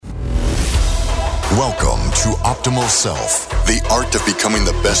Welcome to Optimal Self, the art of becoming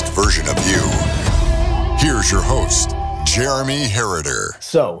the best version of you. Here's your host, Jeremy Herriter.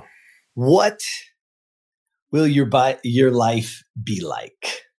 So, what will your life be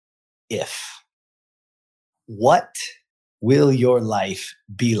like if? What will your life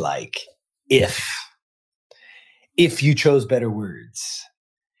be like if? If you chose better words,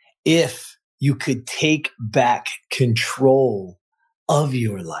 if you could take back control of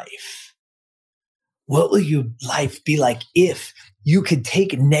your life. What will your life be like if you could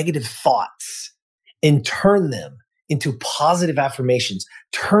take negative thoughts and turn them into positive affirmations,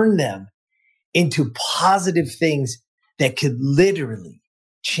 turn them into positive things that could literally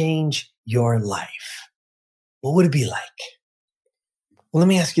change your life? What would it be like? Well, let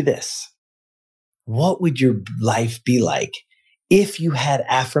me ask you this. What would your life be like if you had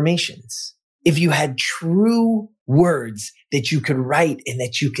affirmations? If you had true words that you could write and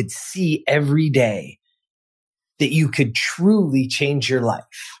that you could see every day, that you could truly change your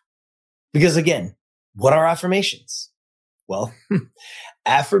life? Because again, what are affirmations? Well,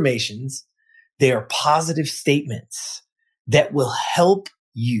 affirmations, they are positive statements that will help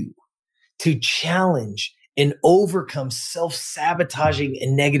you to challenge and overcome self-sabotaging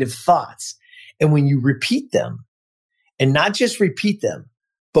and negative thoughts. And when you repeat them, and not just repeat them,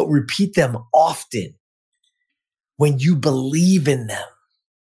 but repeat them often, when you believe in them,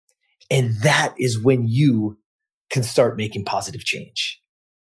 and that is when you can start making positive change.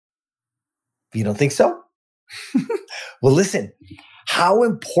 You don't think so? Well, listen, how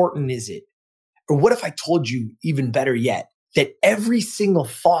important is it? Or what if I told you even better yet, that every single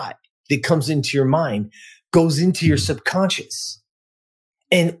thought that comes into your mind goes into your subconscious.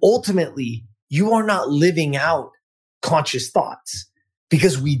 And ultimately, you are not living out conscious thoughts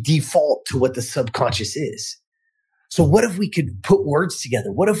because we default to what the subconscious is. So what if we could put words together?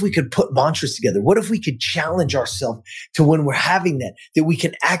 What if we could put mantras together? What if we could challenge ourselves to, when we're having that we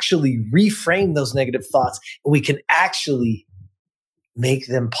can actually reframe those negative thoughts and we can actually make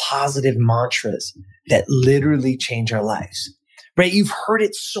them positive mantras that literally change our lives, right? You've heard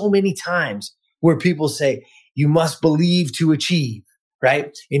it so many times where people say, you must believe to achieve,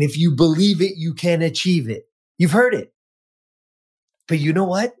 right? And if you believe it, you can achieve it. You've heard it. But you know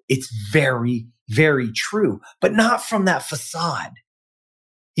what? It's very, very true, but not from that facade.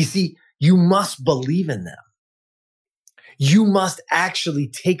 You see, you must believe in them. You must actually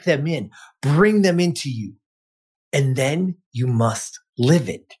take them in, bring them into you, and then you must live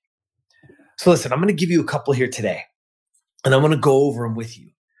it. So listen, I'm going to give you a couple here today, and I'm going to go over them with you.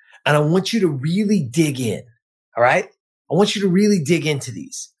 And I want you to really dig in, all right? I want you to really dig into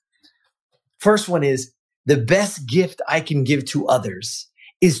these. First one is, the best gift I can give to others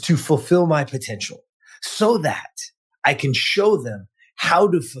is to fulfill my potential so that I can show them how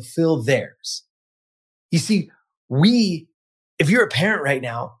to fulfill theirs. You see, if you're a parent right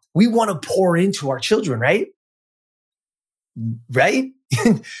now, we want to pour into our children, right? Right?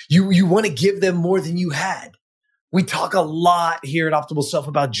 You want to give them more than you had. We talk a lot here at Optimal Self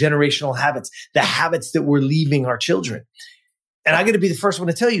about generational habits, the habits that we're leaving our children. And I'm going to be the first one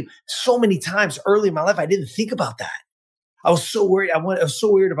to tell you, so many times early in my life, I didn't think about that. I was so worried. I was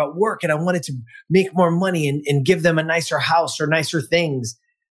so worried about work, and I wanted to make more money and give them a nicer house or nicer things.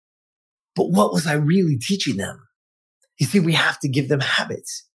 But what was I really teaching them? You see, we have to give them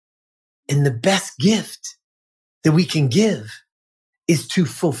habits. And the best gift that we can give is to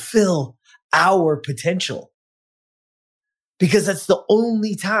fulfill our potential. Because that's the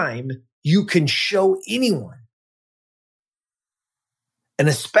only time you can show anyone, and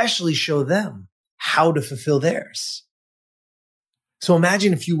especially show them how to fulfill theirs. So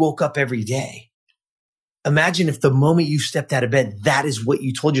imagine if you woke up every day. Imagine if the moment you stepped out of bed, that is what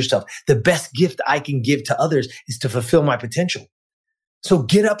you told yourself. The best gift I can give to others is to fulfill my potential. So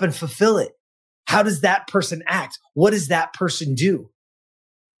get up and fulfill it. How does that person act? What does that person do?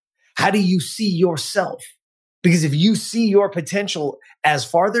 How do you see yourself? Because if you see your potential as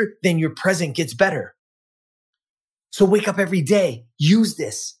farther, then your present gets better. So wake up every day, use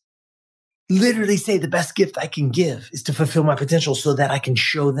this. Literally say, the best gift I can give is to fulfill my potential so that I can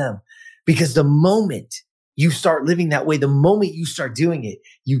show them. Because the moment you start living that way, the moment you start doing it,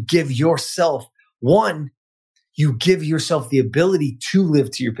 you give yourself, you give yourself the ability to live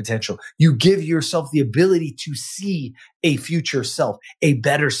to your potential. You give yourself the ability to see a future self, a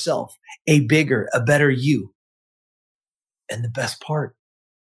better self, a bigger, a better you. And the best part,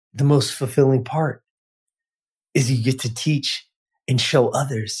 the most fulfilling part, is you get to teach and show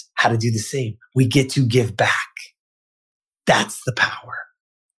others how to do the same. We get to give back. That's the power.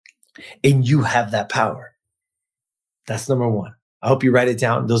 And you have that power. That's number one. I hope you write it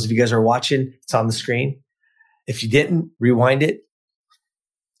down. Those of you guys who are watching, it's on the screen. If you didn't, rewind it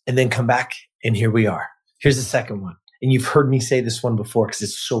and then come back. And here we are. Here's the second one. And you've heard me say this one before because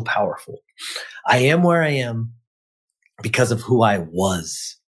it's so powerful. I am where I am because of who I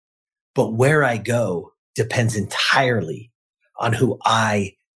was. But where I go depends entirely on who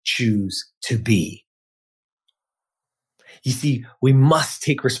I choose to be. You see, we must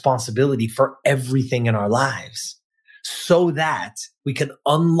take responsibility for everything in our lives so that we can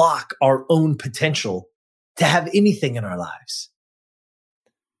unlock our own potential to have anything in our lives.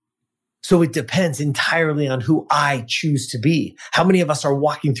 So it depends entirely on who I choose to be. How many of us are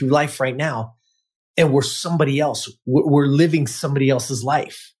walking through life right now and we're somebody else? We're living somebody else's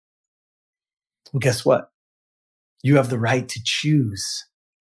life. Well, guess what? You have the right to choose.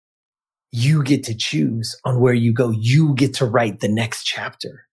 You get to choose on where you go. You get to write the next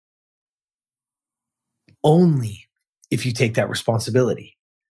chapter. Only if you take that responsibility.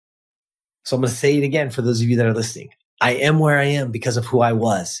 So I'm going to say it again for those of you that are listening. I am where I am because of who I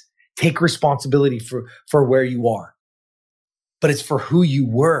was. Take responsibility for where you are. But it's for who you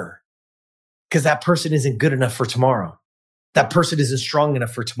were. Because that person isn't good enough for tomorrow. That person isn't strong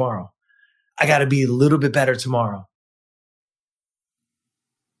enough for tomorrow. I got to be a little bit better tomorrow.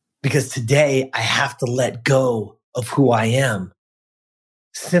 Because today I have to let go of who I am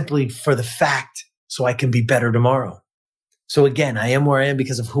simply for the fact so I can be better tomorrow. So again, I am where I am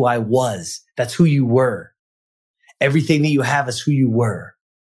because of who I was. That's who you were. Everything that you have is who you were.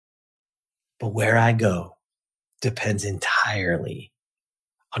 But where I go depends entirely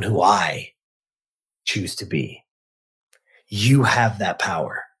on who I choose to be. You have that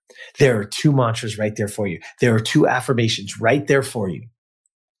power. There are 2 mantras right there for you. There are 2 affirmations right there for you.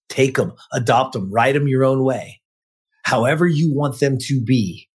 Take them, adopt them, write them your own way. However you want them to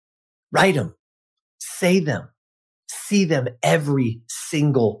be, write them, say them, see them every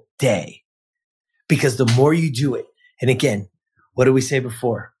single day. Because the more you do it, and again, what did we say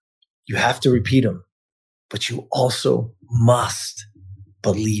before? You have to repeat them, but you also must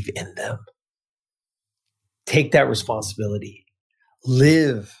believe in them. Take that responsibility.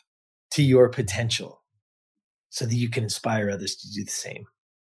 Live to your potential so that you can inspire others to do the same.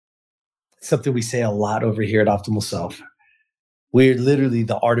 It's something we say a lot over here at Optimal Self. We're literally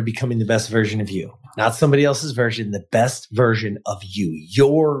the art of becoming the best version of you. Not somebody else's version, the best version of you,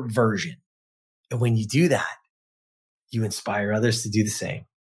 your version. And when you do that, you inspire others to do the same.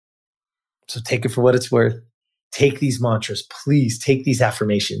 So take it for what it's worth. Take these mantras. Please take these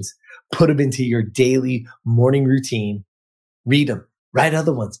affirmations. Put them into your daily morning routine. Read them. Write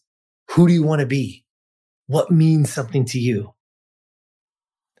other ones. Who do you want to be? What means something to you?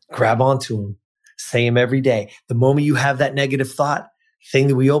 Grab onto them. Say them every day. The moment you have that negative thought, thing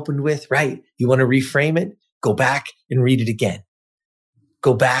that we opened with, right? You want to reframe it? Go back and read it again.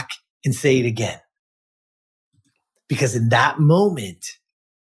 Go back and say it again. Because in that moment,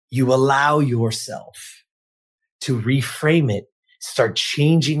 you allow yourself to reframe it, start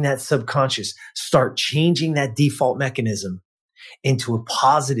changing that subconscious, start changing that default mechanism into a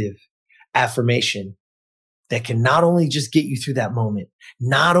positive affirmation that can not only just get you through that moment,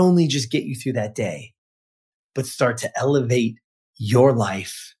 not only just get you through that day, but start to elevate your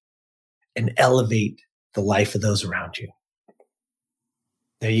life and elevate the life of those around you.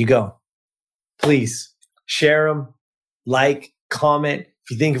 There you go. Please share them, like, comment.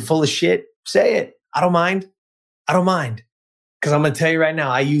 If you think I'm full of shit, say it. I don't mind. I don't mind. Because I'm going to tell you right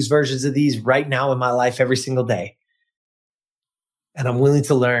now, I use versions of these right now in my life every single day. And I'm willing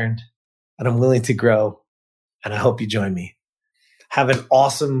to learn and I'm willing to grow. And I hope you join me. Have an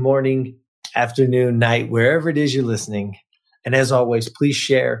awesome morning, afternoon, night, wherever it is you're listening. And as always, please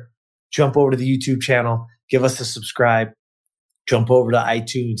share. Jump over to the YouTube channel. Give us a subscribe. Jump over to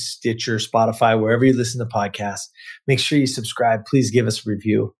iTunes, Stitcher, Spotify, wherever you listen to podcasts. Make sure you subscribe. Please give us a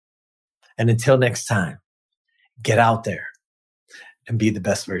review. And until next time, get out there and be the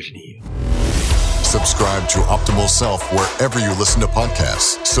best version of you. Subscribe to Optimal Self wherever you listen to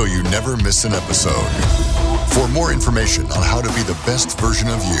podcasts so you never miss an episode. For more information on how to be the best version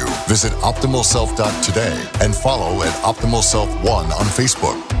of you, visit optimalself.today and follow at Optimal Self 1 on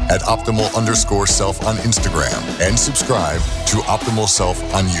Facebook, at Optimal_Self on Instagram, and subscribe to Optimal Self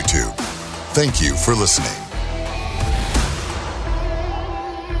on YouTube. Thank you for listening.